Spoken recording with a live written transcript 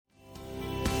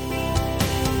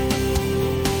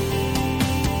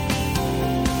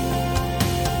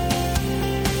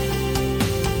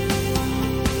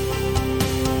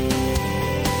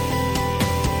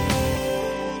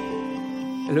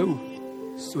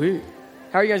Sweet.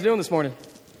 How are you guys doing this morning?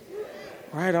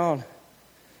 Right on.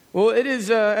 Well, it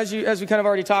is, as we kind of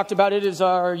already talked about, it is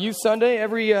our Youth Sunday.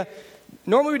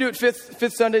 Normally we do it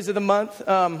fifth Sundays of the month,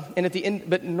 and at the end,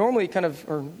 but normally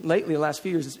lately, the last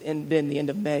few years, it's been the end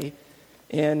of May.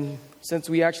 And since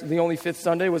the only fifth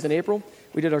Sunday was in April,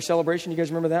 we did our celebration. You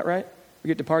guys remember that, right? We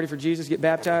get to party for Jesus, get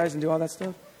baptized, and do all that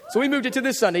stuff. So we moved it to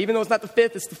this Sunday, even though it's not the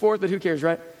fifth, it's the fourth, but who cares,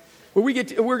 right? Well,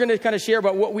 we're going to kind of share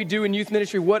about what we do in youth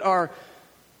ministry, what our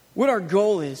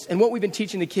goal is, and what we've been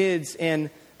teaching the kids, and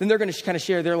then they're going to kind of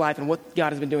share their life and what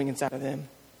God has been doing inside of them.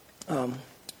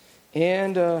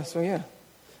 So yeah.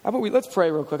 How about let's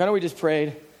pray real quick. I know we just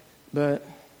prayed, but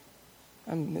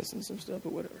I'm missing some stuff,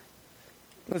 but whatever.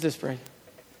 Let's just pray.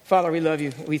 Father, we love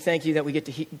you. We thank you that we get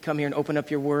to come here and open up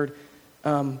your word,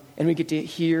 and we get to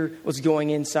hear what's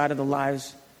going inside of the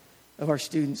lives of our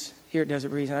students here at Desert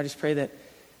Breeze. And I just pray that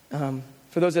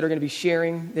for those that are going to be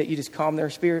sharing, that you just calm their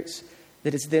spirits,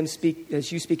 that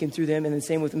it's you speaking through them, and the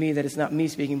same with me, that it's not me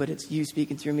speaking, but it's you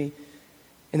speaking through me,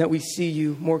 and that we see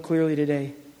you more clearly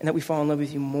today, and that we fall in love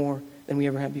with you more than we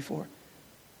ever have before.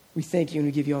 We thank you, and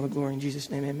we give you all the glory. In Jesus'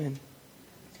 name, amen.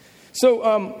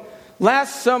 So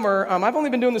last summer, I've only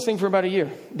been doing this thing for about a year.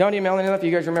 Donnie and Melanie left.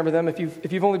 You guys remember them. If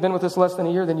you've only been with us less than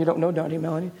a year, then you don't know Donnie and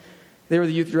Melanie. They were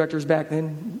the youth directors back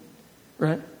then,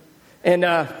 right?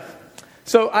 And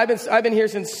so I've been here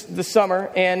since the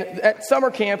summer, and at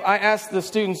summer camp, I asked the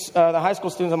students, the high school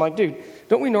students, I'm like, dude,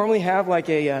 don't we normally have like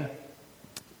a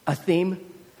theme?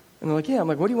 And they're like, yeah. I'm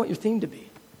like, what do you want your theme to be?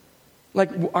 Like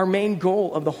our main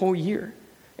goal of the whole year.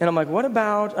 And I'm like, what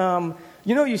about,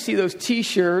 you see those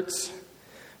T-shirts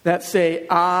that say,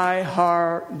 I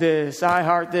heart this, I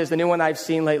heart this. The new one I've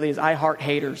seen lately is I heart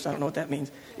haters. I don't know what that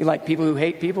means. You like people who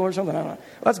hate people or something? I don't know.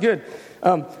 Well, that's good.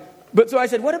 But so I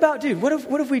said, what about, dude, what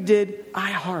if we did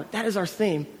I heart? That is our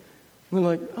theme. And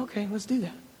we're like, okay, let's do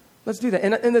that. Let's do that.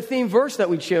 And the theme verse that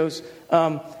we chose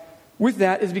with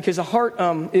that is because the heart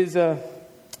is,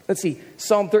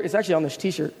 Psalm 30. It's actually on this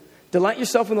T-shirt. Delight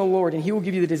yourself in the Lord, and he will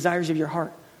give you the desires of your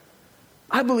heart.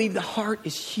 I believe the heart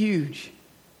is huge.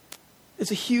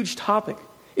 It's a huge topic.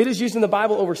 It is used in the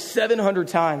Bible over 700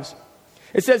 times.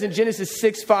 It says in Genesis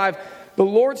 6:5, the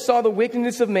Lord saw the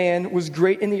wickedness of man was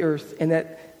great in the earth, and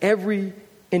that every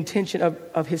intention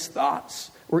of his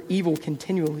thoughts were evil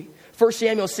continually. 1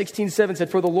 Samuel 16:7 said,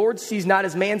 for the Lord sees not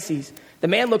as man sees. The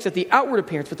man looks at the outward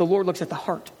appearance, but the Lord looks at the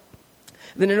heart.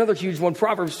 Then another huge one,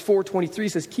 Proverbs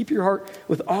 4:23 says, keep your heart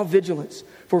with all vigilance,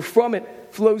 for from it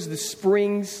flows the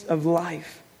springs of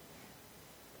life.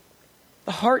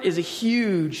 The heart is a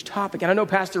huge topic, and I know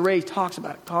Pastor Ray talks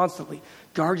about it constantly.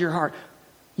 Guard your heart.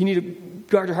 You need to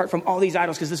guard your heart from all these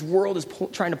idols, because this world is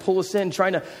trying to pull us in,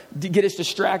 trying to get us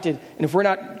distracted. And if we're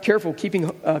not careful, keeping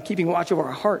watch over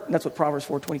our heart, and that's what Proverbs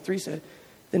 4:23 said,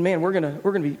 then man, we're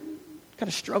gonna be kind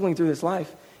of struggling through this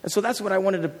life. And so that's what I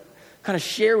wanted to kind of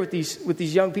share with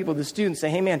these young people, the students. Say,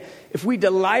 hey man, if we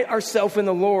delight ourselves in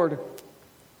the Lord,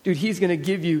 dude, he's going to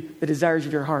give you the desires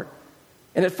of your heart.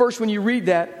 And at first when you read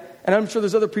that, and I'm sure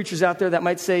there's other preachers out there that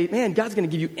might say, man, God's going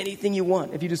to give you anything you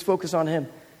want if you just focus on him.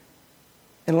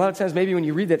 And a lot of times maybe when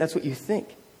you read that, that's what you think.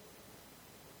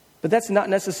 But that's not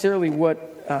necessarily what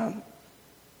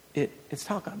it's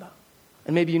talking about.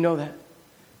 And maybe you know that.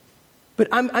 But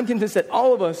I'm convinced that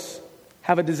all of us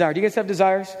have a desire. Do you guys have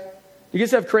desires? Do you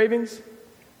guys have cravings? Do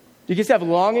you guys have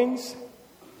longings?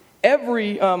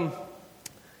 We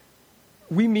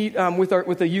meet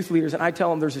with the youth leaders, and I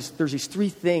tell them there's these three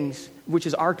things, which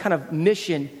is our kind of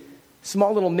mission,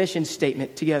 small little mission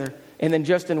statement together. And then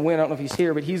Justin Wynn, I don't know if he's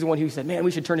here, but he's the one who said, man,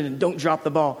 we should turn it into don't drop the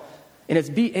ball. And it's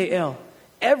BAL.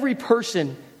 Every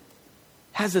person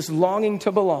has this longing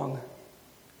to belong.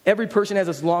 Every person has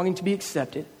this longing to be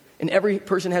accepted. And every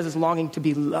person has this longing to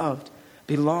be loved.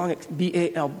 Belong,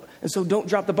 BAL. And so don't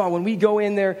drop the ball. When we go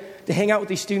in there to hang out with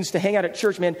these students, to hang out at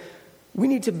church, man, we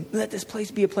need to let this place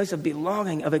be a place of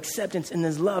belonging, of acceptance, and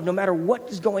this love, no matter what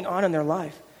is going on in their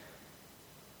life.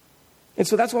 And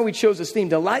so that's why we chose this theme.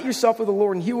 Delight yourself with the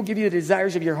Lord, and he will give you the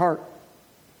desires of your heart.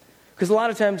 Because a lot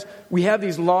of times we have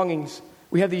these longings,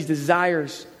 we have these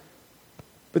desires,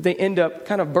 but they end up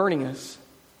kind of burning us.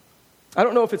 I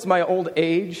don't know if it's my old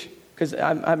age, because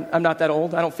I'm not that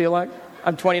old. I don't feel like.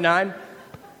 I'm 29.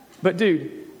 But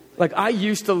dude, like I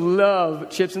used to love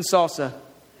chips and salsa.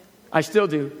 I still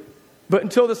do. But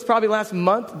until this probably last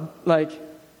month, like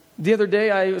the other day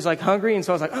I was like hungry, and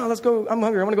so I was like, oh, let's go. I'm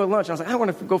hungry. I want to go to lunch. I was like, I don't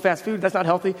want to go fast food. That's not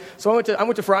healthy. So I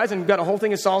went to Fry's and got a whole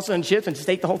thing of salsa and chips and just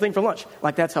ate the whole thing for lunch.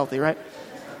 Like that's healthy, right?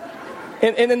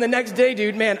 And then the next day,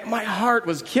 dude, man, my heart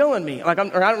was killing me. Like I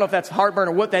don't know if that's heartburn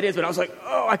or what that is, but I was like,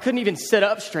 oh, I couldn't even sit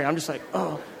up straight. I'm just like,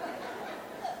 oh.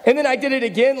 And then I did it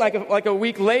again like a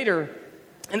week later.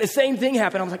 And the same thing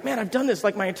happened. I was like, man, I've done this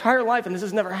like my entire life and this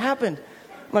has never happened.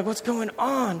 I'm like, what's going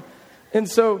on? And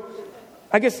so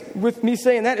I guess with me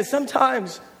saying that is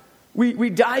sometimes we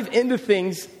dive into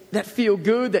things that feel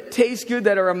good, that taste good,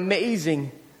 that are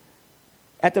amazing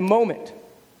at the moment.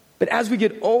 But as we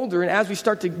get older and as we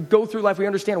start to go through life, we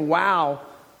understand, wow,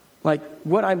 like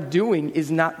what I'm doing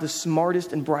is not the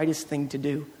smartest and brightest thing to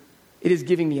do. It is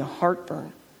giving me a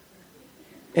heartburn.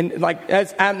 And like, you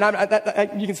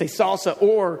can say salsa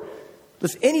or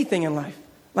just anything in life.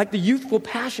 Like the youthful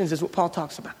passions is what Paul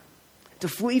talks about. To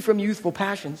flee from youthful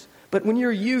passions. But when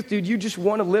you're a youth, dude, you just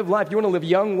want to live life. You want to live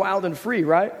young, wild, and free,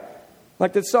 right?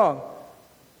 Like that song.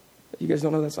 You guys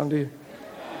don't know that song, do you?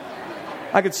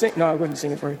 I could sing. No, I wouldn't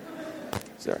sing it for you.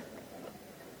 Sorry.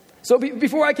 So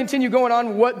before I continue going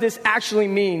on what this actually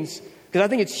means, because I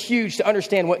think it's huge to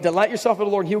understand what delight yourself in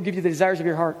the Lord and He will give you the desires of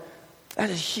your heart. That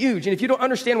is huge. And if you don't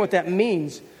understand what that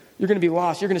means, you're going to be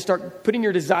lost. You're going to start putting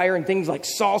your desire in things like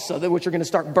salsa, which are going to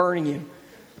start burning you.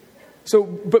 So,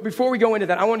 but before we go into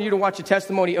that, I want you to watch a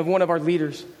testimony of one of our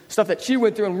leaders, stuff that she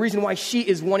went through and the reason why she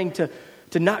is wanting to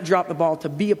not drop the ball, to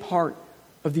be a part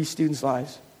of these students'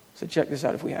 lives. So check this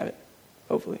out if we have it.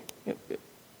 Hopefully. Yep.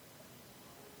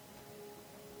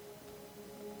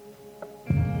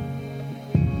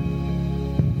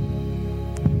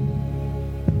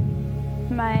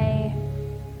 My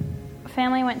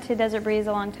family went to Desert Breeze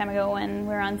a long time ago when we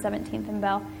were on 17th and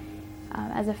Bell.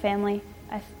 As a family,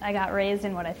 I got raised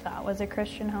in what I thought was a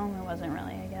Christian home. It wasn't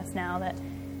really, I guess, now that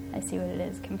I see what it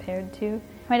is compared to.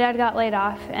 My dad got laid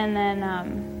off, and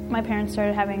then my parents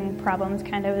started having problems,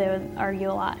 kind of. They would argue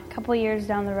a lot. A couple years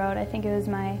down the road, I think it was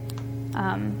my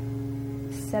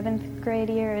 7th grade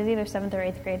year, it was either 7th or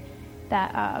 8th grade,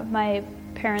 that my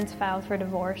parents filed for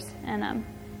divorce. And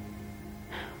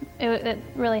it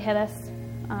really hit us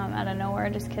out of nowhere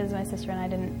just because my sister and I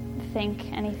didn't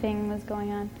think anything was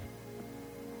going on.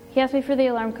 He asked me for the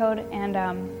alarm code, and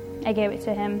I gave it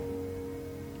to him,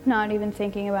 not even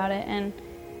thinking about it. And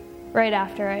right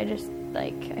after,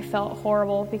 I felt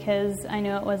horrible because I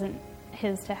knew it wasn't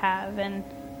his to have. And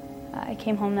I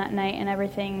came home that night, and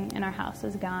everything in our house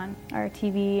was gone. Our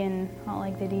TV and all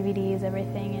like the DVDs,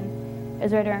 everything. And it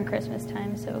was right around Christmas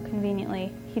time, so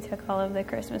conveniently, he took all of the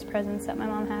Christmas presents that my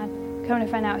mom had. Come to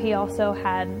find out, he also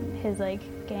had his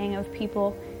gang of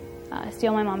people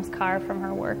steal my mom's car from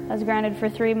her work. I was grounded for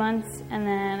 3 months, and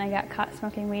then I got caught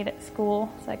smoking weed at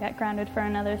school, so I got grounded for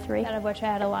another 3, out of which I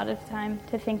had a lot of time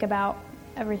to think about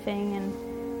everything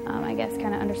and I guess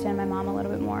kind of understand my mom a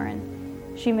little bit more.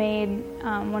 And she made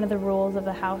one of the rules of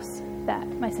the house that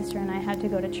my sister and I had to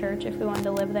go to church if we wanted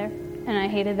to live there. And I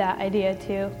hated that idea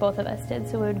too. Both of us did,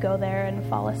 so we would go there and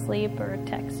fall asleep or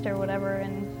text or whatever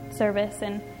in service.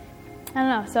 And I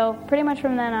don't know, so pretty much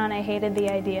from then on I hated the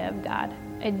idea of God.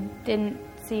 I didn't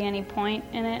see any point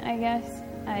in it, I guess.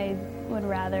 I would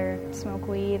rather smoke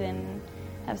weed and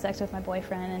have sex with my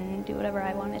boyfriend and do whatever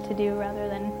I wanted to do rather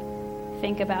than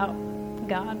think about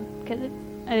God, because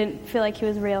I didn't feel like He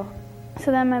was real.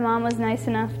 So then my mom was nice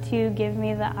enough to give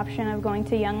me the option of going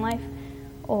to Young Life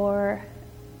or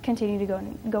continue to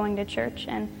going to church.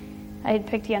 And I had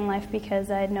picked Young Life because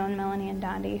I had known Melanie and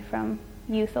Dondi from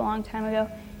youth a long time ago.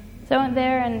 So I went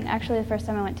there, and actually the first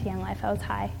time I went to Young Life, I was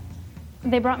high.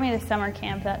 They brought me to summer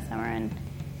camp that summer, and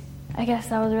I guess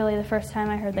that was really the first time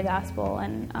I heard the gospel,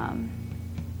 and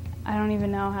I don't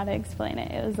even know how to explain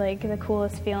it. It was like the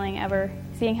coolest feeling ever,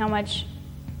 seeing how much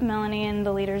Melanie and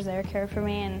the leaders there cared for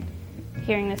me, and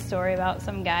hearing this story about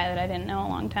some guy that I didn't know a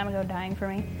long time ago dying for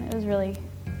me. It was really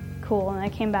cool, and I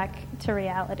came back to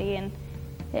reality, and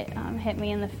it hit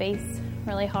me in the face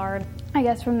really hard. I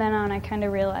guess from then on, I kind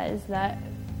of realized that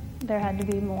there had to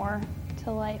be more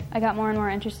to life. I got more and more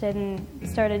interested and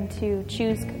started to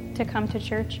choose to come to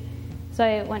church. So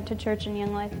I went to church in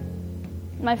Young Life.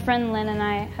 My friend Lynn and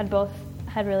I had both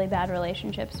had really bad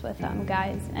relationships with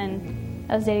guys, and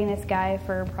I was dating this guy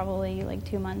for probably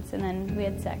 2 months, and then we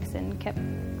had sex and kept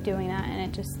doing that, and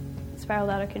it just spiraled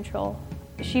out of control.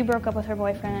 She broke up with her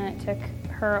boyfriend, and it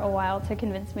took her a while to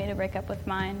convince me to break up with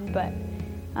mine, but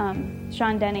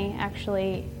Sean Denny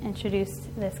actually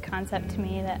introduced this concept to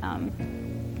me that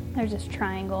there's this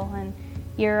triangle, and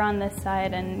you're on this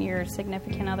side, and your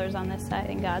significant other's on this side,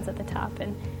 and God's at the top.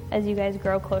 And as you guys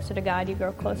grow closer to God, you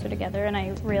grow closer together. And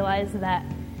I realized that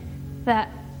that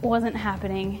wasn't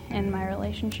happening in my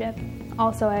relationship.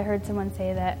 Also, I heard someone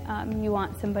say that you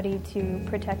want somebody to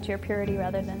protect your purity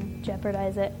rather than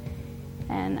jeopardize it.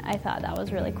 And I thought that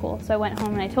was really cool. So I went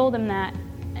home and I told him that,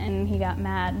 and he got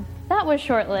mad. That was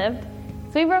short-lived.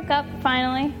 So we broke up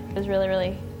finally. It was really,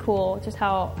 really cool just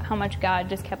how much God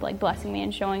just kept blessing me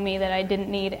and showing me that I didn't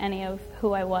need any of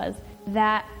who I was.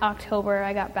 That October,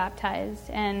 I got baptized,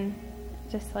 and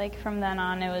just like from then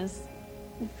on, it was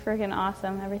freaking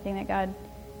awesome, everything that God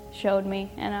showed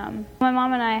me. And my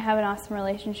mom and I have an awesome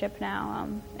relationship now,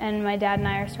 and my dad and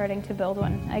I are starting to build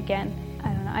one again. I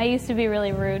don't know, I used to be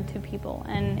really rude to people,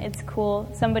 and it's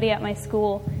cool. Somebody at my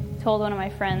school told one of my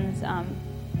friends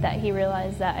that he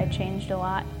realized that I changed a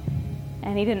lot,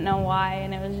 and he didn't know why,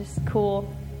 and it was just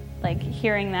cool, like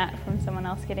hearing that from someone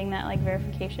else, getting that like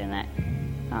verification that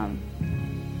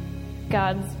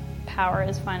God's power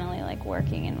is finally like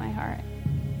working in my heart.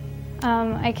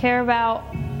 I care about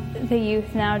the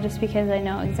youth now just because I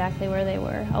know exactly where they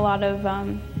were.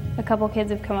 A couple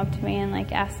kids have come up to me and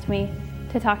like asked me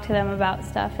to talk to them about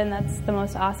stuff, and that's the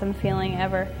most awesome feeling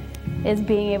ever, is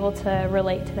being able to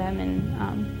relate to them,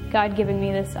 and God giving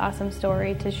me this awesome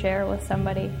story to share with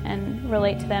somebody and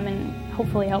relate to them and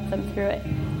hopefully help them through it.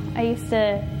 I used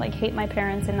to like hate my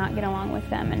parents and not get along with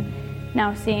them, and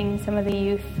now seeing some of the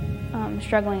youth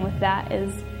struggling with that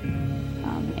is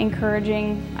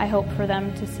encouraging. I hope for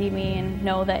them to see me and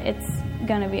know that it's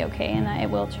going to be okay and that it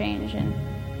will change, and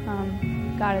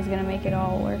God is going to make it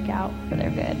all work out for their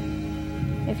good.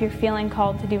 If you're feeling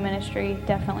called to do ministry,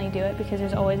 definitely do it, because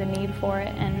there's always a need for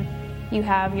it, and you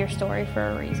have your story for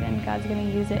a reason. God's going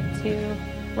to use it to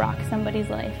rock somebody's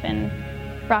life and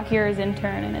rock yours in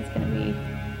turn, and it's going to be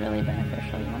really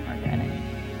beneficial. You won't regret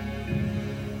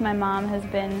it. My mom has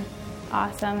been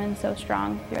awesome and so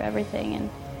strong through everything, and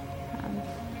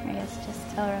I guess just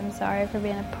tell her I'm sorry for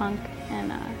being a punk,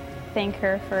 and thank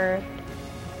her for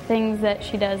things that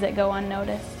she does that go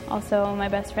unnoticed. Also, my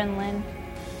best friend Lynn,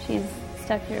 she's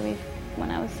stuck through me when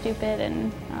I was stupid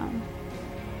and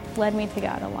led me to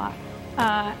God a lot.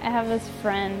 I have this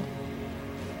friend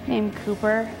named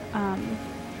Cooper. I don't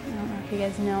know if you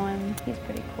guys know him. He's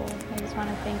pretty cool. I just want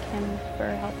to thank him for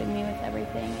helping me with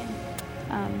everything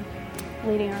and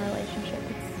leading our relationship.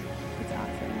 It's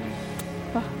awesome.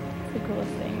 It's the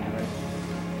coolest thing ever.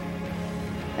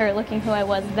 Or looking who I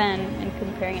was then and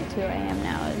comparing it to who I am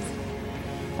now is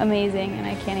amazing, and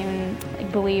I can't even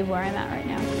believe where I'm at right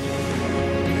now.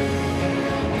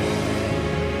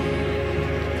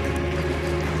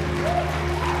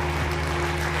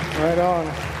 Right on.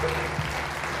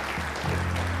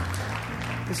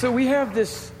 And so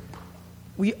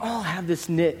we all have this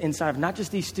knit inside of not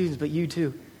just these students, but you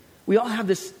too. We all have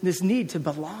this need to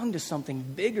belong to something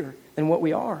bigger than what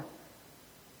we are.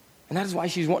 And that is why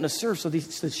she's wanting to serve, so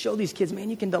to show these kids, man,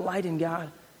 you can delight in God.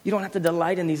 You don't have to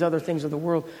delight in these other things of the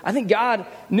world. I think God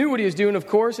knew what he was doing, of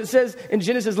course. It says in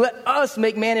Genesis, let us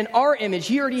make man in our image.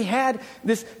 He already had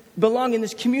this belonging,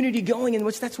 this community going, and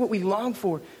that's what we long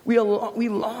for. We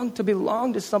long to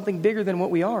belong to something bigger than what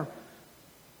we are.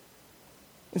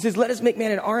 It says, let us make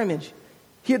man in our image.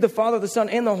 He had the Father, the Son,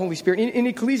 and the Holy Spirit. In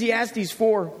Ecclesiastes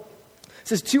 4, it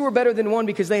says, two are better than one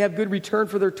because they have good return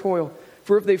for their toil.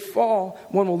 For if they fall,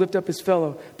 one will lift up his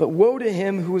fellow. But woe to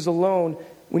him who is alone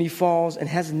when he falls and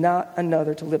has not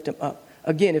another to lift him up.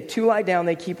 Again, if two lie down,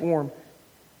 they keep warm.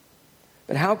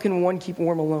 But how can one keep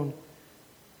warm alone?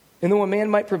 And though a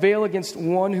man might prevail against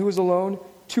one who is alone,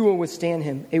 two will withstand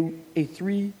him. A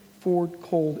three-fold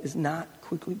cord is not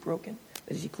quickly broken.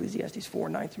 That is Ecclesiastes 4,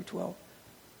 9 through 12.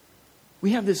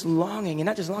 We have this longing, and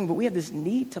not just longing, but we have this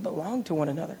need to belong to one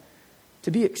another,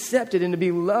 to be accepted and to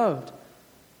be loved.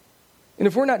 And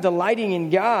if we're not delighting in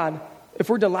God, if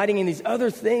we're delighting in these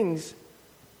other things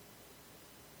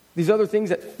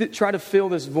that try to fill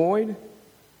this void,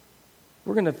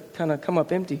 we're going to kind of come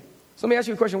up empty. So let me ask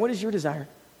you a question. What is your desire?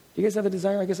 Do you guys have a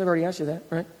desire? I guess I've already asked you that,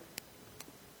 right?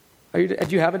 Do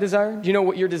you have a desire? Do you know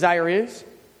what your desire is?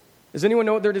 Does anyone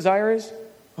know what their desire is?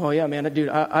 Oh, yeah, man. Dude,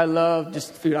 I love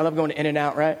just food. I love going to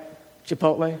In-N-Out, right?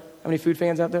 Chipotle. How many food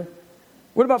fans out there?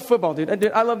 What about football, dude?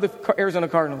 I love the Arizona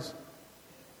Cardinals.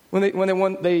 When they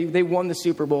won the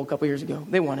Super Bowl a couple years ago.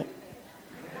 They won it.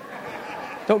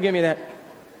 Don't give me that.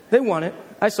 They won it.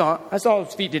 I saw it. I saw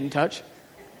his feet didn't touch.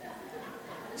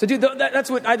 So, dude, that's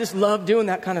what I just love doing,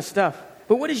 that kind of stuff.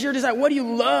 But what is your desire? What do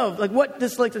you love? Like, what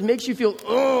this makes you feel,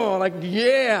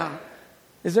 yeah.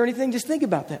 Is there anything? Just think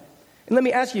about that. And let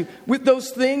me ask you, with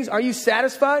those things, are you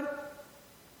satisfied?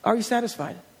 Are you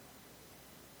satisfied?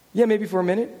 Yeah, maybe for a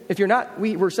minute. If you're not,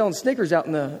 we're selling Snickers out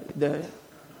in the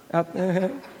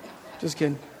just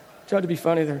kidding. Tried to be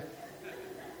funny there.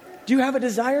 Do you have a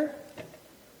desire?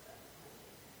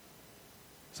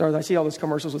 Sorry, I see all those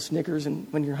commercials with Snickers,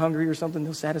 and when you're hungry or something,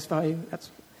 they'll satisfy you.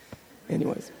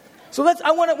 Anyways. So what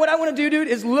I want to do, dude,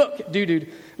 is look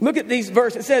at these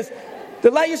verses. It says,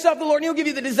 delight yourself in the Lord, and he'll give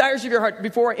you the desires of your heart.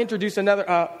 Before I introduce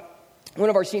another, one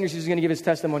of our seniors who's going to give his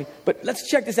testimony. But let's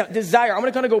check this out. Desire. I'm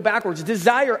going to kind of go backwards.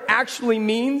 Desire actually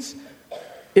means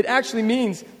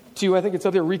to, I think it's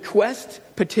up there, request,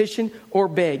 petition, or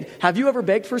beg. Have you ever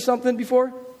begged for something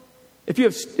before? If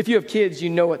you have kids, you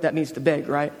know what that means to beg,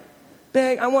 right?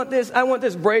 Beg, I want this.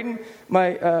 Braden,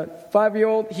 my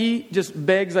 5-year-old, he just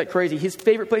begs like crazy. His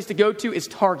favorite place to go to is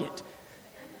Target.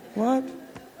 What?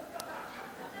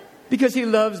 Because he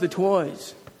loves the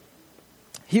toys.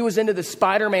 He was into the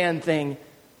Spider-Man thing,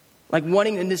 like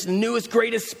wanting in this newest,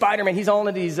 greatest Spider-Man. He's all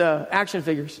into these action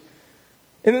figures.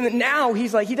 And then now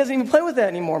he's like, he doesn't even play with that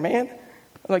anymore, man. I'm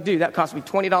like, dude, that cost me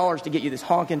 $20 to get you this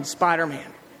honking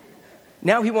Spider-Man.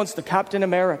 Now he wants the Captain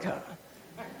America.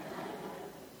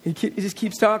 He just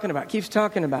keeps talking about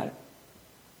it.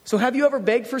 So have you ever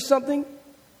begged for something?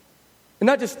 And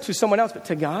not just to someone else, but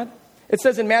to God? It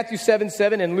says in Matthew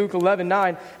 7:7 and Luke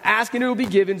 11:9, ask and it will be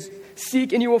given,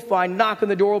 seek and you will find, knock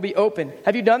and the door will be open.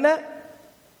 Have you done that?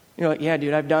 You're like, yeah,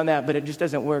 dude, I've done that, but it just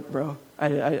doesn't work, bro.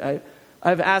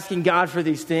 I've asking God for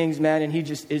these things, man, and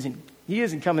he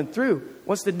isn't coming through.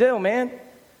 What's the deal, man?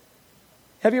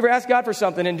 Have you ever asked God for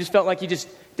something and just felt like he just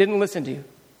didn't listen to you?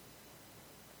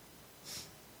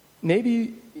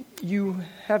 Maybe you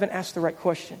haven't asked the right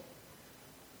question.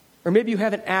 Or maybe you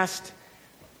haven't asked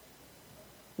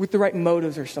with the right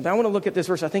motives or something. I want to look at this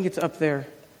verse. I think it's up there.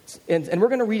 And we're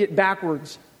going to read it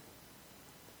backwards.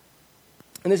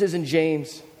 And this is in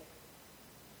James.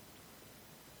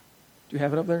 Do you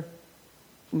have it up there?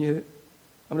 I'm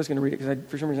just going to read it because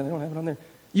for some reason I don't have it on there.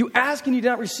 You ask and you do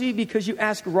not receive because you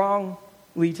ask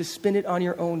wrongly to spend it on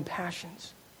your own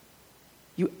passions.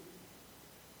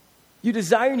 You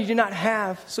desire and you do not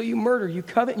have, so you murder. You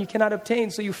covet and you cannot obtain,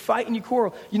 so you fight and you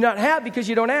quarrel. You do not have because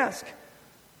you don't ask.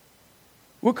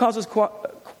 What causes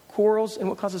quarrels and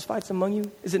what causes fights among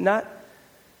you? Is it not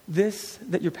this,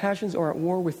 that your passions are at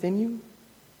war within you?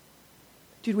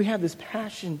 Dude, we have this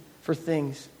passion for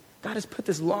things. God has put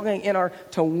this longing in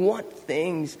to want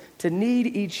things, to need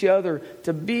each other,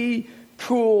 to be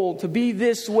cool, to be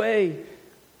this way.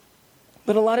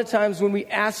 But a lot of times when we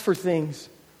ask for things,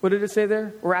 what did it say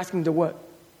there? We're asking to what?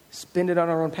 Spend it on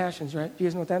our own passions, right? Do you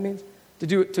guys know what that means? To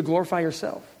do it, to glorify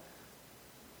yourself.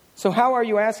 So how are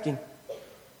you asking?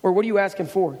 Or what are you asking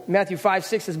for? Matthew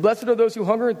 5:6 says, blessed are those who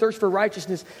hunger and thirst for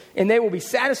righteousness, and they will be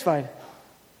satisfied. It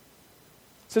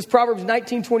says Proverbs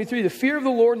 19:23, the fear of the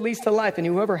Lord leads to life, and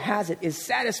whoever has it is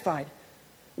satisfied.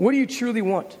 What do you truly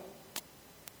want?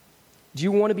 Do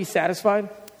you want to be satisfied?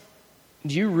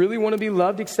 Do you really want to be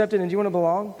loved, accepted, and do you want to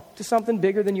belong to something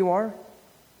bigger than you are?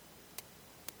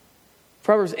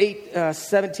 Proverbs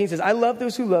 8:17 says, I love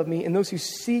those who love me, and those who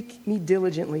seek me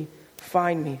diligently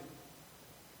find me.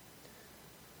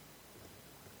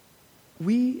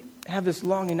 We have this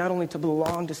longing not only to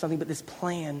belong to something, but this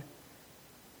plan.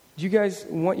 Do you guys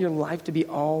want your life to be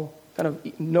all kind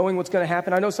of knowing what's going to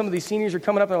happen? I know some of these seniors are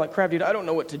coming up and they're like, crap, dude, I don't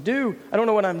know what to do. I don't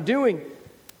know what I'm doing.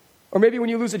 Or maybe when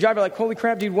you lose a job, you're like, holy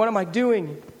crap, dude, what am I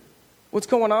doing? What's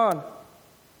going on?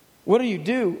 What do you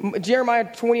do? Jeremiah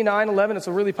 29:11, it's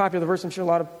a really popular verse. I'm sure a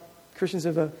lot of Christians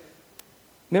have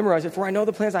memorized it. For I know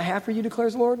the plans I have for you,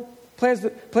 declares the Lord.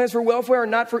 Plans for welfare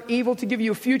and not for evil, to give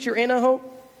you a future and a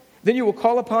hope. Then you will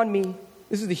call upon me.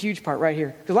 This is the huge part right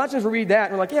here. Because a lot of times we read that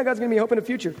and we're like, yeah, God's going to be a hope in the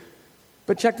future.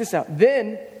 But check this out.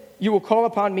 Then you will call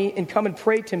upon me and come and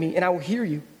pray to me, and I will hear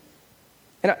you.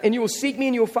 And you will seek me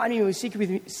and you will find me and you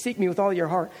will seek me with all your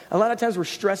heart. A lot of times we're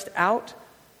stressed out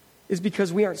is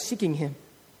because we aren't seeking him.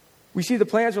 We see the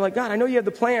plans, we're like, God, I know you have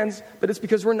the plans, but it's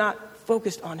because we're not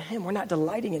focused on him. We're not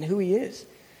delighting in who he is.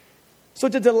 So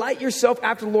to delight yourself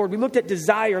after the Lord, we looked at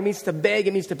desire. It means to beg.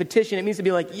 It means to petition. It means to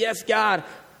be like, yes, God,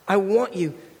 I want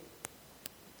you.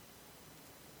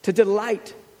 To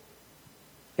delight,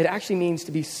 it actually means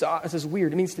to be soft. This is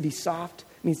weird. It means to be soft.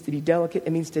 It means to be delicate.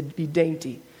 It means to be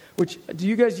dainty. Which, do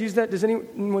you guys use that? Does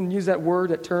anyone use that word,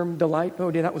 that term, delight? Oh,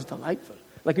 yeah, that was delightful.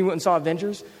 Like we went and saw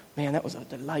Avengers. Man, that was a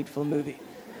delightful movie.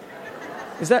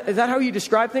 Is that how you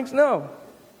describe things? No.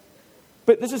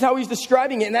 But this is how he's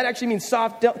describing it, and that actually means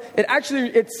soft. It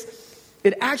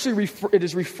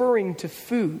is referring to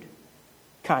food,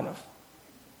 kind of.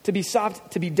 To be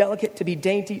soft, to be delicate, to be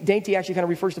dainty. Dainty actually kind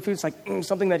of refers to food. It's like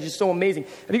something that's just so amazing.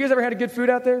 Have you guys ever had a good food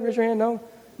out there? Raise your hand. No?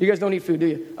 You guys don't eat food, do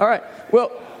you? All right.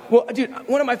 Well, dude,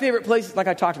 one of my favorite places, like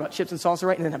I talked about, chips and salsa,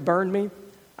 right? And then it burned me.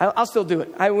 I'll still do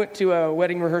it. I went to a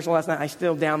wedding rehearsal last night. I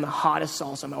still down the hottest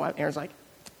salsa. My wife, Erin's like,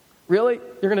 really?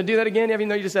 You're going to do that again, even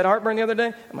though you just had heartburn the other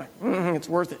day? I'm like, it's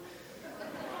worth it.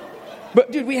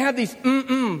 But, dude, we have these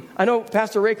I know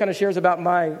Pastor Ray kind of shares about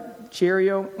my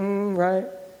Cheerio, right?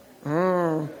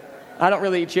 I don't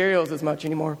really eat Cheerios as much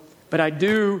anymore, but I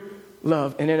do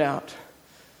love In-N-Out.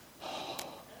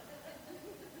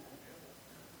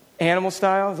 Animal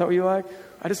style, is that what you like?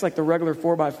 I just like the regular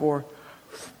 4x4.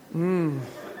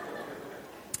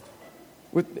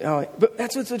 But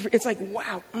that's what's, it's like,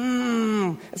 wow,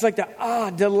 it's like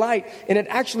the delight. And it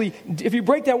actually, if you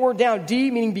break that word down, D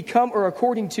meaning become or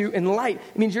according to, and light,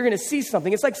 it means you're going to see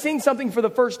something. It's like seeing something for the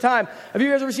first time. Have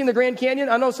you guys ever seen the Grand Canyon?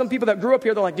 I know some people that grew up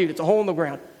here, they're like, dude, it's a hole in the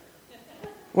ground.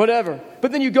 Whatever.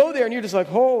 But then you go there and you're just like,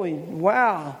 holy,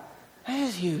 wow, that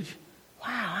is huge.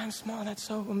 Wow, I'm small. That's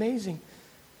so amazing.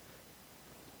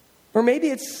 Or maybe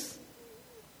it's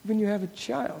when you have a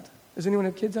child. Does anyone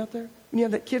have kids out there? When you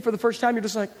have that kid for the first time, you're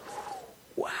just like,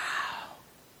 wow.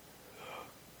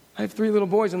 I have 3 little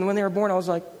boys, and when they were born, I was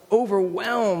like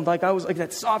overwhelmed. Like I was like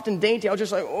that soft and dainty. I was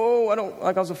just like,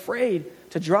 I was afraid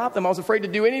to drop them. I was afraid to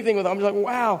do anything with them. I'm just like,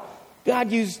 wow,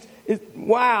 God used it.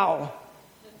 Wow.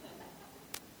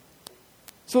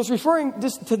 So it's referring,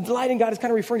 just to delight in God is kind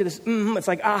of referring to this, it's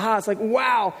like, aha, it's like,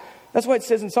 wow. That's why it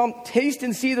says in Psalm, taste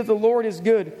and see that the Lord is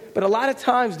good. But a lot of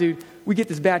times, dude, we get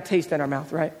this bad taste in our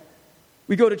mouth, right?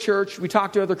 We go to church, we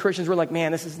talk to other Christians, we're like,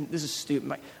 man, this is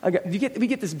stupid. We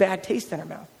get this bad taste in our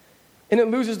mouth. And it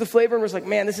loses the flavor, and we're just like,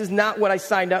 man, this is not what I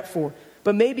signed up for.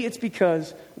 But maybe it's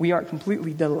because we aren't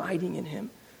completely delighting in him.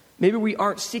 Maybe we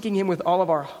aren't seeking him with all of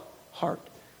our heart.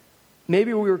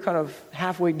 Maybe we were kind of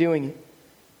halfway doing it.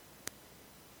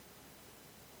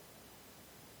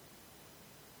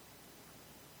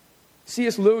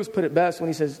 C.S. Lewis put it best when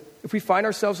he says, if we find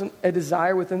ourselves in a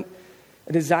desire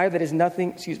that is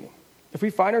nothing, if we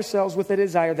find ourselves with a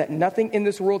desire that nothing in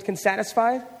this world can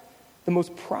satisfy, the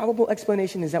most probable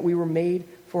explanation is that we were made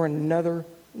for another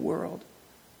world.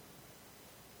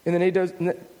 And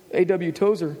then A.W.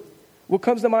 Tozer, what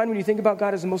comes to mind when you think about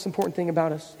God is the most important thing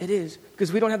about us. It is.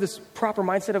 Because we don't have this proper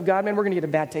mindset of God, man, we're going to get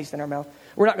a bad taste in our mouth.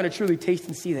 We're not going to truly taste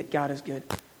and see that God is good.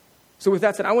 So with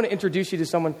that said, I want to introduce you to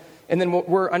someone, and then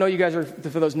I know you guys are,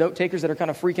 for those note takers that are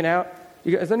kind of freaking out.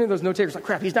 You guys, any of those note takers like,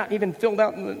 crap, he's not even filling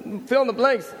the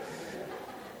blanks.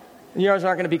 And yours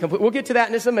aren't going to be complete. We'll get to that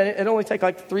in just a minute. It'll only take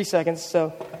like 3 seconds.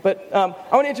 But I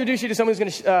want to introduce you to someone who's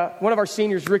going to, one of our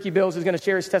seniors, Ricky Bills, is going to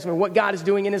share his testimony, what God is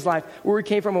doing in his life, where he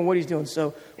came from and what he's doing. So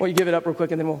why don't you give it up real quick,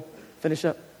 and then we'll finish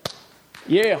up.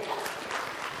 Yeah.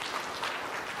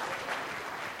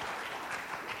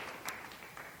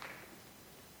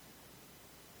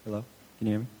 Hello, can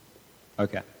you hear me?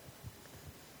 Okay.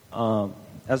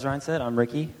 As Ryan said, I'm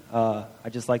Ricky.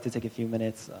 I'd just like to take a few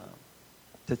minutes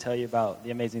to tell you about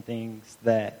the amazing things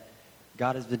that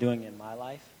God has been doing in my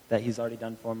life, that he's already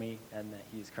done for me, and that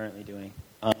he's currently doing.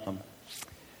 So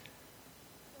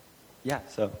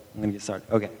I'm going to get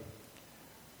started. Okay.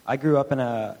 I grew up in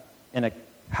a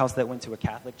house that went to a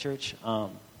Catholic church,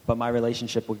 but my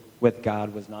relationship with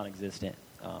God was non-existent.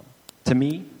 To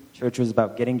me, church was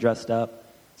about getting dressed up,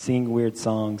 singing weird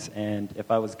songs, and if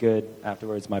I was good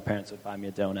afterwards, my parents would buy me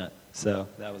a donut. So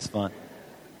that was fun.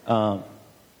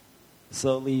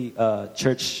 Slowly,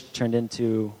 church turned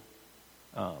into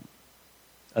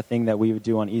a thing that we would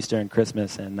do on Easter and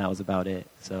Christmas, and that was about it.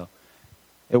 So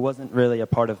it wasn't really a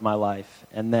part of my life.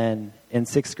 And then in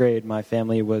 6th grade, my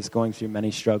family was going through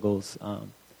many struggles.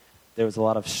 There was a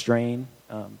lot of strain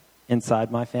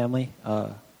inside my family.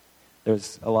 There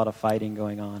was a lot of fighting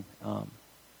going on.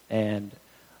 And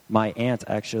my aunt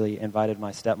actually invited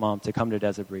my stepmom to come to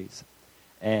Desert Breeze.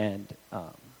 And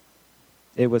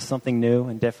it was something new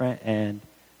and different, and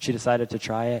she decided to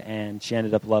try it, and she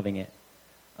ended up loving it.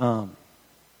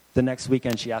 The next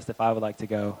weekend, she asked if I would like to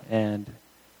go, and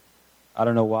I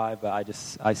don't know why, but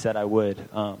I said I would.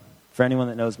 For anyone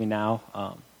that knows me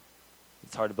now,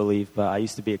 it's hard to believe, but I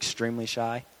used to be extremely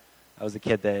shy. I was a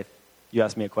kid that if you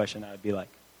asked me a question, I would be like,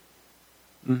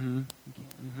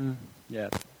 yeah,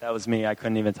 that was me. I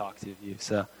couldn't even talk to you.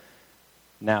 So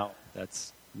now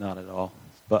that's not at all.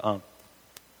 But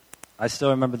I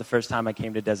still remember the first time I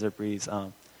came to Desert Breeze.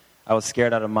 I was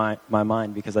scared out of my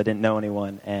mind because I didn't know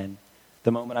anyone. And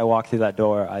the moment I walked through that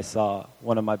door, I saw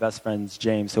one of my best friends,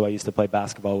 James, who I used to play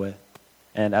basketball with.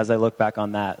 And as I look back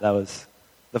on that was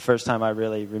the first time I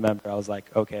really remember. I was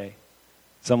like, okay,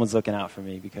 someone's looking out for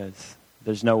me, because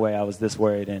there's no way I was this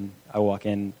worried. And I walk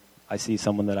in, I see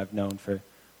someone that I've known for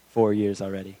 4 years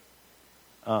already.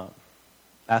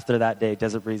 After that day,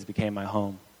 Desert Breeze became my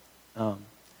home.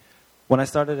 When I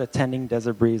started attending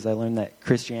Desert Breeze, I learned that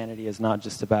Christianity is not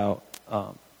just about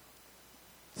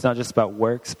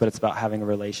works, but it's about having a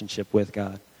relationship with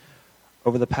God.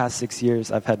 Over the past 6 years,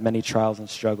 I've had many trials and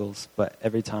struggles, but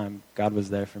every time, God was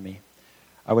there for me.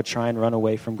 I would try and run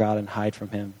away from God and hide from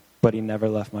him, but he never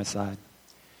left my side.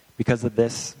 Because of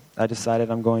this, I decided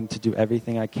I'm going to do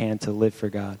everything I can to live for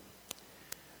God.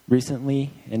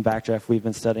 Recently, in Backdraft, we've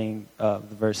been studying the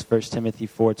verse 1 Timothy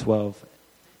 4:12.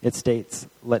 It states,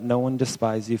 "Let no one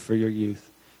despise you for your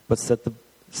youth, but set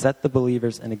Set the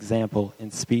believers an example in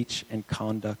speech and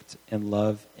conduct, in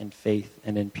love, in faith,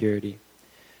 and in purity.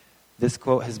 This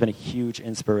quote has been a huge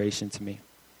inspiration to me.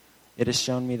 It has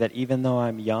shown me that even though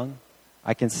I'm young,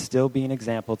 I can still be an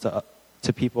example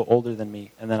to people older than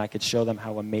me, and then I could show them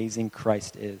how amazing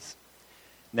Christ is.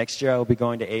 Next year I will be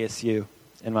going to ASU,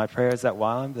 and my prayer is that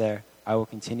while I'm there, I will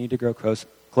continue to grow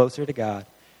closer to God,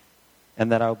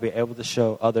 and that I will be able to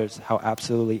show others how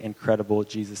absolutely incredible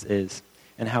Jesus is,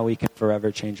 and how he can forever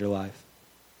change your life.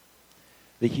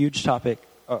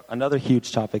 Another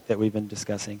huge topic that we've been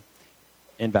discussing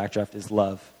in Backdraft is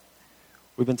love.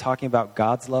 We've been talking about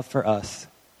God's love for us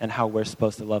and how we're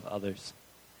supposed to love others.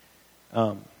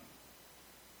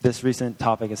 This recent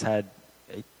topic has had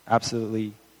an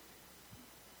absolutely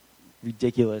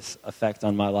ridiculous effect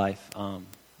on my life.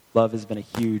 Love has been a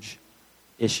huge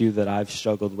issue that I've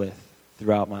struggled with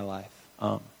throughout my life.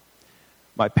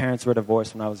 My parents were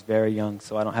divorced when I was very young,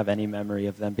 so I don't have any memory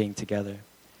of them being together.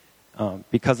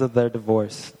 Because of their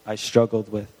divorce, I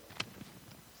struggled with...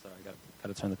 Sorry, I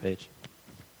got to turn the page.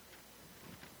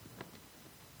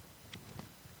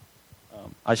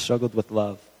 I struggled with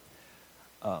love.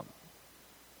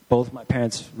 Both my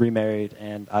parents remarried,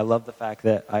 and I love the fact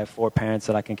that I have 4 parents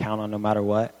that I can count on no matter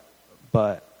what.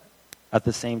 But at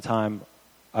the same time,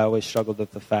 I always struggled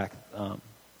with the fact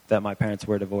that my parents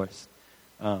were divorced.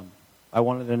 I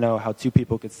wanted to know how 2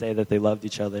 people could say that they loved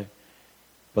each other,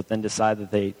 but then decide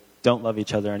that they don't love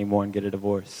each other anymore and get a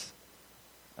divorce.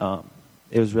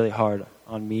 It was really hard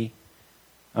on me.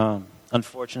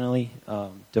 Unfortunately,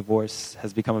 divorce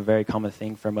has become a very common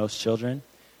thing for most children,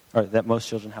 or that most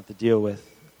children have to deal with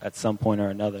at some point or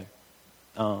another.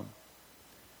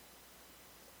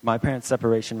 My parents'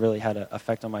 separation really had an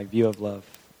effect on my view of love.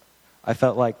 I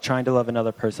felt like trying to love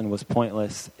another person was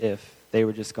pointless if they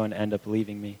were just going to end up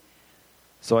leaving me.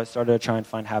 So I started to try and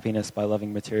find happiness by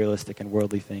loving materialistic and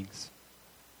worldly things.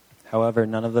 However,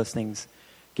 none of those things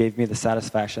gave me the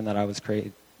satisfaction that I was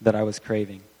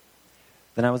craving.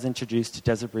 Then I was introduced to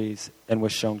Desert Breeze and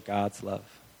was shown God's love.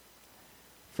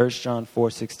 1 John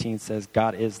 4:16 says,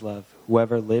 God is love.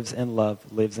 Whoever lives in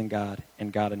love lives in God,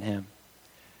 and God in him.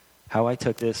 How I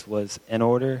took this was, in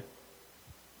order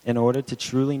to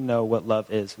truly know what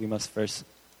love is, we must first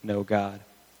know God.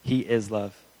 He is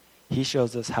love. He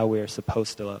shows us how we are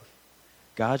supposed to love.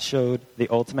 God showed the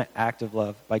ultimate act of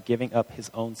love by giving up his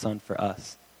own son for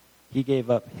us. He gave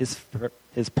up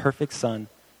his perfect son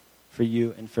for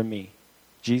you and for me.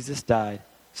 Jesus died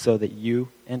so that you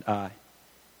and I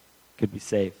could be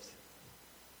saved.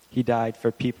 He died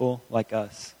for people like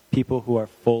us, people who are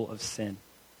full of sin.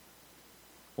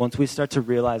 Once we start to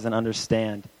realize and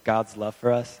understand God's love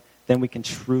for us, then we can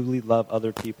truly love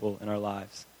other people in our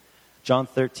lives. John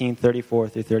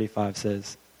 13:34-35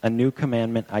 says, a new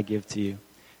commandment I give to you,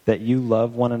 that you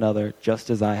love one another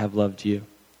just as I have loved you.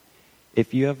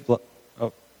 If you have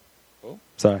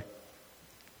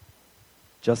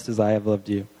just as I have loved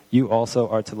you, you also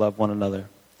are to love one another.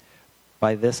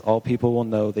 By this all people will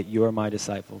know that you are my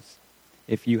disciples,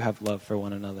 if you have love for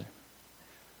one another.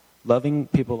 Loving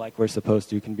people like we're supposed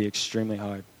to can be extremely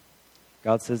hard.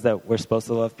 God says that we're supposed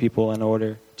to love people in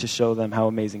order to show them how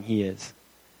amazing he is.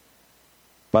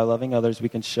 By loving others, we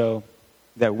can show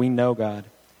that we know God,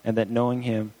 and that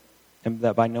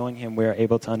by knowing him, we are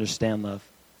able to understand love.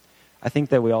 I think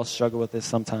that we all struggle with this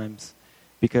sometimes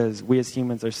because we as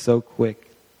humans are so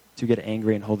quick to get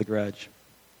angry and hold a grudge.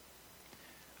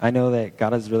 I know that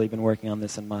God has really been working on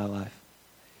this in my life.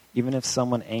 Even if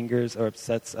someone angers or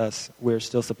upsets us, we're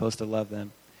still supposed to love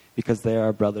them because they are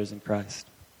our brothers in Christ.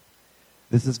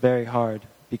 This is very hard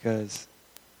because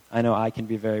I know I can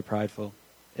be very prideful.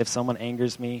 If someone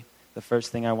angers me, the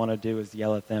first thing I want to do is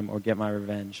yell at them or get my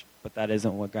revenge. But that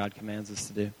isn't what God commands us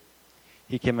to do.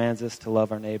 He commands us to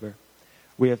love our neighbor.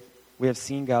 We have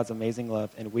seen God's amazing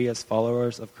love, and we as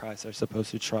followers of Christ are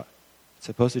supposed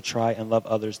to try and love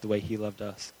others the way he loved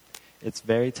us. It's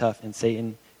very tough, and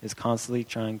Satan is constantly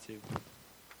trying to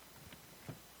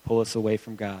pull us away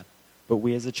from God. But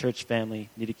we as a church family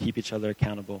need to keep each other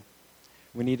accountable.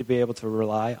 We need to be able to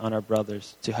rely on our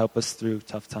brothers to help us through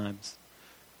tough times.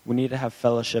 We need to have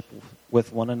fellowship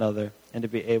with one another and to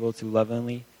be able to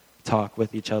lovingly talk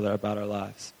with each other about our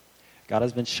lives. God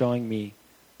has been showing me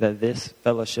that this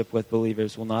fellowship with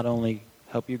believers will not only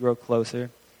help you grow closer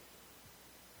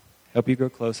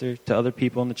to other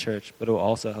people in the church, but it will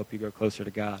also help you grow closer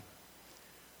to God.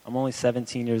 I'm only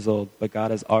 17 years old, but God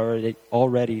has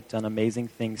already done amazing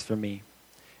things for me.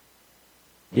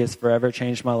 He has forever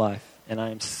changed my life, and I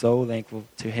am so thankful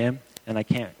to him, and I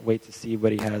can't wait to see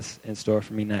what he has in store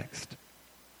for me next.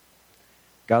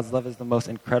 God's love is the most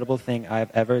incredible thing I have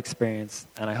ever experienced,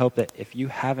 and I hope that if you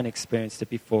haven't experienced it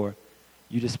before,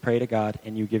 you just pray to God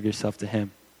and you give yourself to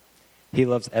him. He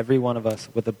loves every one of us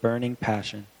with a burning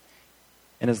passion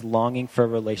and is longing for a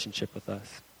relationship with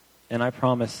us. And I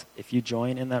promise, if you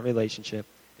join in that relationship,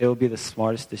 it will be the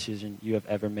smartest decision you have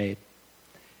ever made.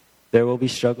 There will be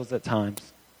struggles at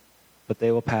times, but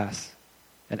they will pass,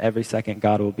 and every second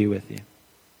God will be with you.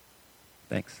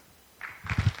 Thanks.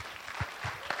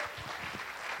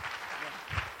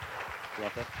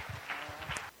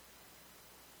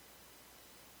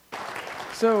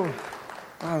 So, wow,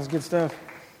 that was good stuff.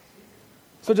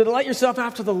 So to delight yourself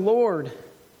after the Lord,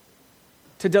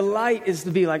 to delight is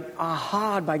to be like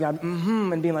ahaed by God,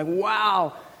 and being like,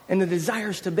 wow, and the desire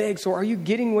is to beg. So are you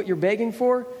getting what you're begging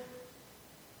for?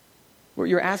 What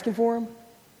you're asking for him?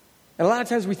 And a lot of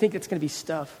times we think it's going to be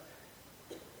stuff.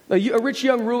 A rich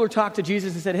young ruler talked to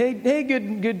Jesus and said, hey,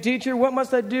 good teacher, what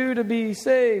must I do to be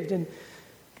saved? And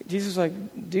Jesus was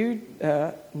like, dude,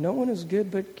 no one is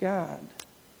good but God.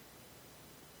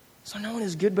 So no one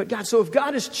is good but God. So if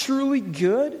God is truly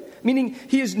good, meaning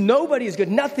nobody is good,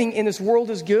 nothing in this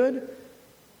world is good,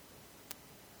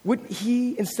 wouldn't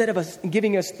he, instead of us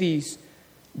giving us these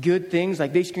good things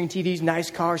like big screen TVs, nice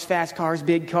cars, fast cars,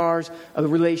 big cars, a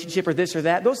relationship or this or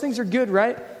that, those things are good,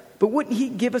 right? But wouldn't he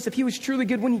give us, if he was truly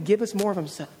good, wouldn't he give us more of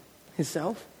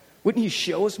himself? Wouldn't he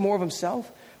show us more of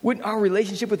himself? Wouldn't our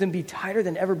relationship with him be tighter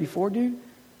than ever before, dude?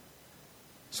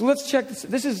 So let's check this.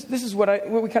 This is what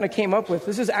we kind of came up with.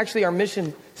 This is actually our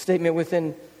mission statement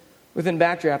within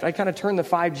Backdraft. I kind of turned the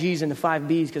 5 G's into 5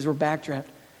 B's because we're Backdraft.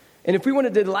 And if you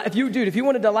want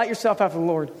to delight yourself after the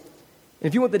Lord, and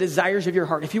if you want the desires of your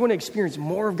heart, if you want to experience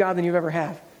more of God than you've ever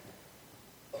had,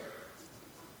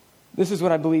 this is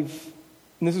what I believe,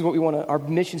 and this is what we want to, our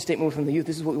mission statement from the youth,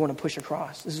 this is what we want to push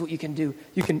across. This is what you can do.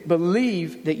 You can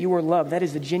believe that you are loved. That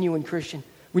is the genuine Christian.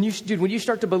 When you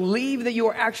start to believe that you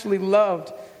are actually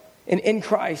loved and in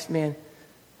Christ, man,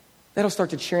 that'll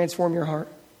start to transform your heart.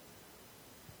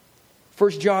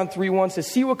 1 John 3:1 says,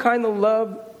 see what kind of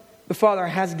love the Father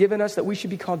has given us that we should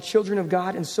be called children of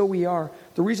God, and so we are.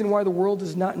 The reason why the world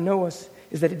does not know us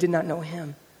is that it did not know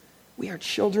him. We are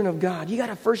children of God. You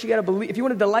got to believe. If you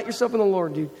want to delight yourself in the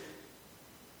Lord, dude,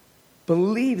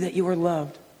 believe that you are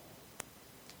loved.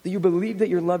 That you believe that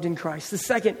you're loved in Christ. The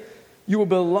second, you will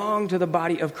belong to the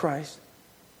body of Christ.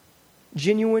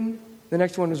 Genuine. The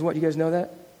next one is what? You guys know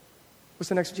that? What's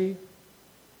the next G?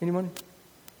 Anyone?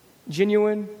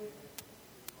 Genuine.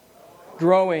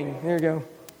 Growing. There you go.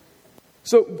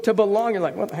 So to belong, you're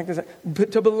like, what the heck is that?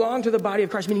 But to belong to the body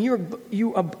of Christ, meaning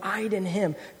you abide in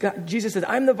him. God, Jesus says,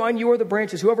 I'm the vine, you are the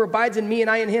branches. Whoever abides in me and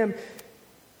I in him,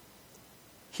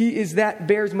 he is that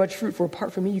bears much fruit. For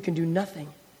apart from me, you can do nothing.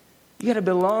 You got to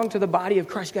belong to the body of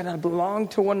Christ. You got to belong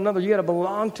to one another. You got to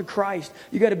belong to Christ.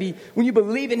 You got to be, when you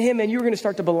believe in him, and you're going to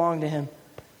start to belong to him.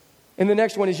 And the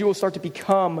next one is you will start to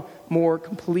become more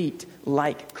complete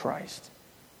like Christ.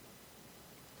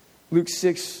 Luke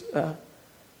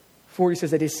 6:40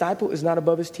 says, a disciple is not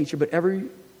above his teacher, but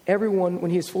everyone, when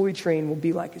he is fully trained, will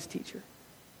be like his teacher.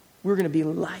 We're going to be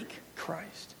like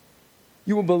Christ.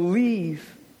 You will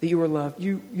believe that you are loved.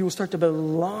 You will start to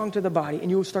belong to the body,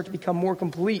 and you will start to become more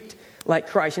complete like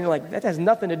Christ. And you're like, that has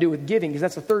nothing to do with giving, because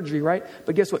that's the third G, right?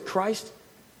 But guess what? Christ,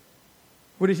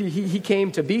 what is he? He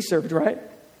came to be served, right?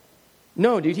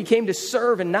 No, dude, he came to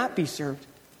serve and not be served.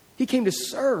 He came to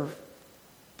serve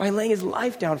by laying his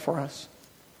life down for us.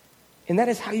 And that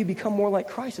is how you become more like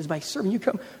Christ, is by serving.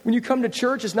 When you come to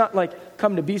church, it's not like,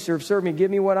 come to be served, serve me,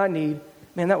 give me what I need.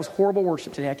 Man, that was horrible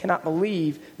worship today. I cannot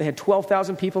believe they had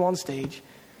 12,000 people on stage.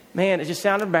 Man, it just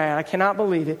sounded bad. I cannot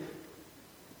believe it.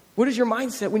 What is your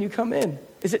mindset when you come in?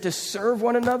 Is it to serve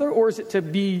one another, or is it to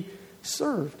be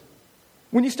served?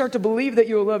 When you start to believe that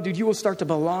you are loved, dude, you will start to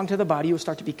belong to the body. You will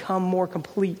start to become more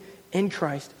complete in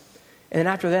Christ. And then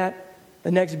after that,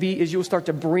 the next B is you will start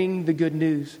to bring the good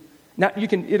news.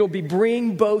 It'll be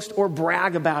bring, boast, or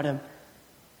brag about him.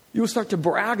 You will start to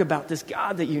brag about this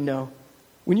God that you know.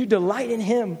 When you delight in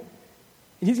him,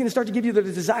 and he's going to start to give you the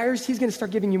desires, he's going to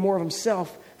start giving you more of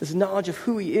himself, this knowledge of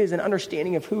who he is and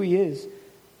understanding of who he is.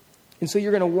 And so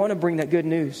you're going to want to bring that good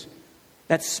news,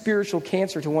 that spiritual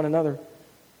cancer to one another.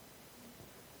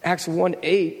 Acts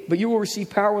 1:8, but you will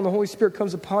receive power when the Holy Spirit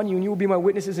comes upon you, and you will be my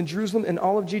witnesses in Jerusalem and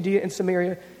all of Judea and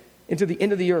Samaria and to the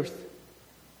end of the earth.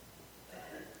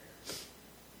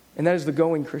 And that is the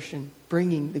going Christian,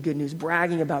 bringing the good news,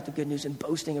 bragging about the good news and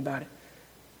boasting about it.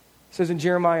 It says in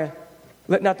Jeremiah,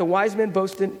 let not the wise man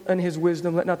boast in his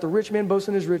wisdom. Let not the rich man boast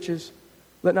in his riches.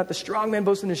 Let not the strong man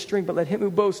boast in his strength. But let him who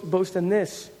boast in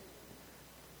this,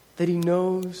 that he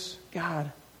knows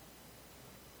God.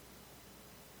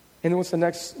 And then what's the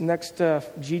next G?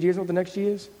 Do you guys know what the next G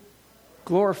is?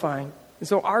 Glorifying. And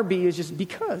so our B is just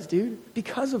because, dude.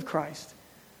 Because of Christ.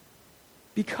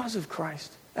 Because of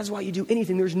Christ. That's why you do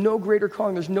anything. There's no greater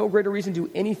calling. There's no greater reason to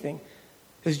do anything.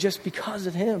 It's just because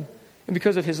of him and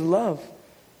because of his love.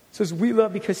 It says we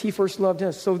love because he first loved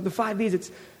us. So the 5 B's,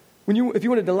 it's if you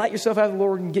want to delight yourself out of the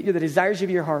Lord and get you the desires of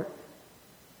your heart,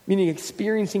 meaning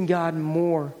experiencing God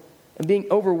more and being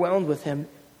overwhelmed with him,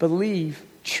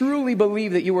 truly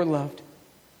believe that you are loved.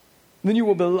 Then you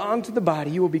will belong to the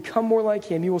body. You will become more like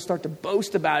him. You will start to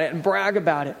boast about it and brag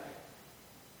about it,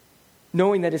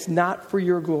 knowing that it's not for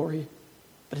your glory,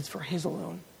 but it's for his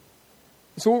alone.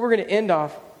 So what we're going to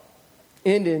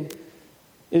end in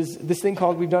is this thing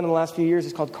we've done in the last few years.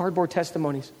 It's called Cardboard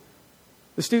Testimonies.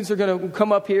 The students are going to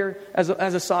come up here as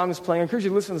a song is playing. I encourage you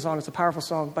to listen to the song. It's a powerful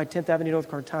song by 10th Avenue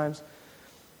Northcard Times.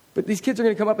 But these kids are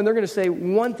going to come up and they're going to say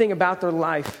one thing about their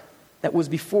life that was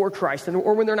before Christ,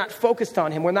 or when they're not focused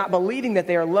on him, we're not believing that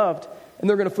they are loved, and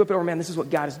they're going to flip it over, man, this is what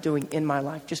God is doing in my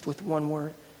life, just with one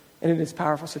word. And it is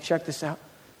powerful, so check this out,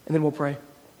 and then we'll pray.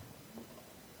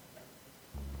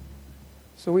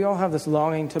 So we all have this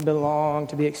longing to belong,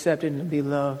 to be accepted, and to be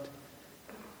loved.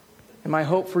 And my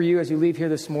hope for you as you leave here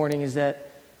this morning is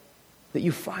that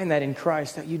you find that in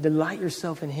Christ, that you delight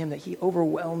yourself in him, that he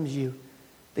overwhelms you,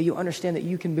 that you understand that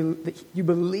you truly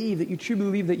believe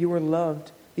that you are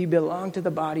loved, that you belong to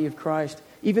the body of Christ.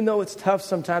 Even though it's tough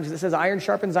sometimes, because it says iron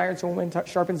sharpens iron, so one man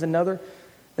sharpens another.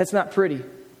 That's not pretty.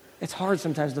 It's hard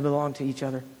sometimes to belong to each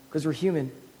other because we're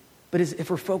human. But if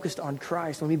we're focused on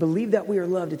Christ, when we believe that we are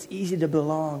loved, it's easy to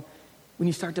belong. When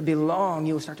you start to belong,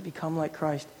 you'll start to become like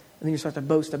Christ. And then you start to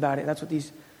boast about it. That's what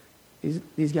these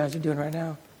guys are doing right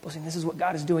now. Boasting, this is what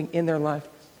God is doing in their life.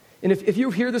 And if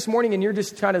you're here this morning and you're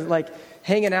just kind of like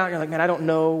hanging out, and you're like, man, I don't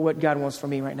know what God wants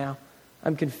from me right now.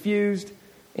 I'm confused.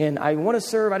 And I want to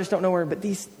serve, I just don't know where. But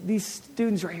these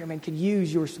students right here, man, could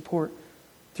use your support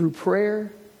through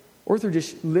prayer or through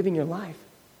just living your life.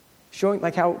 Showing,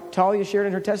 like how Talia shared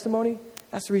in her testimony,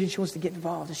 that's the reason she wants to get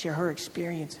involved, to share her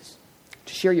experiences,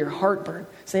 to share your heartburn.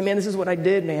 Say, man, this is what I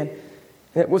did, man.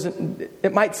 And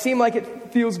it might seem like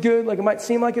it feels good, like it might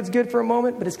seem like it's good for a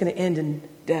moment, but it's going to end in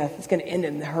death. It's going to end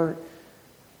in hurt.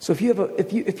 So if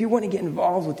you want to get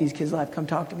involved with these kids' life, come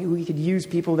talk to me. We could use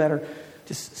people that are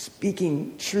just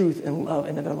speaking truth and love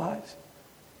into their lives.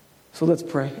 So let's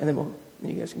pray, and then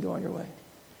you guys can go on your way.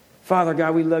 Father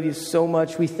God, we love you so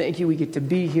much. We thank you we get to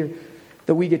be here,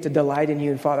 that we get to delight in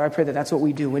you. And Father, I pray that that's what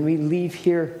we do. When we leave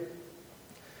here,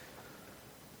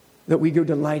 that we go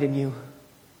delight in you.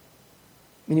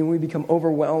 Meaning we become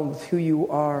overwhelmed with who you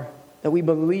are, that we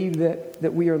believe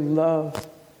that we are loved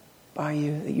by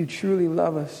you, that you truly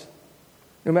love us.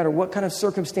 No matter what kind of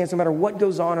circumstance, no matter what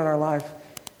goes on in our life,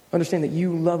 understand that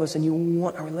you love us and you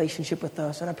want a relationship with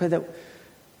us. And I pray that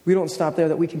we don't stop there,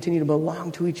 that we continue to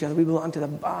belong to each other. We belong to the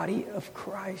body of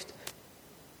Christ.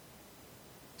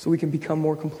 So we can become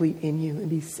more complete in you and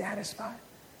be satisfied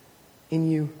in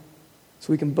you.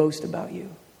 So we can boast about you,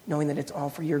 knowing that it's all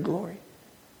for your glory.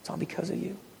 It's all because of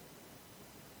you.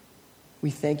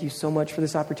 We thank you so much for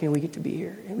this opportunity we get to be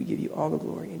here. And we give you all the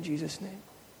glory in Jesus' name.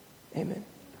 Amen.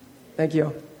 Thank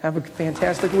you. Have a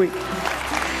fantastic week.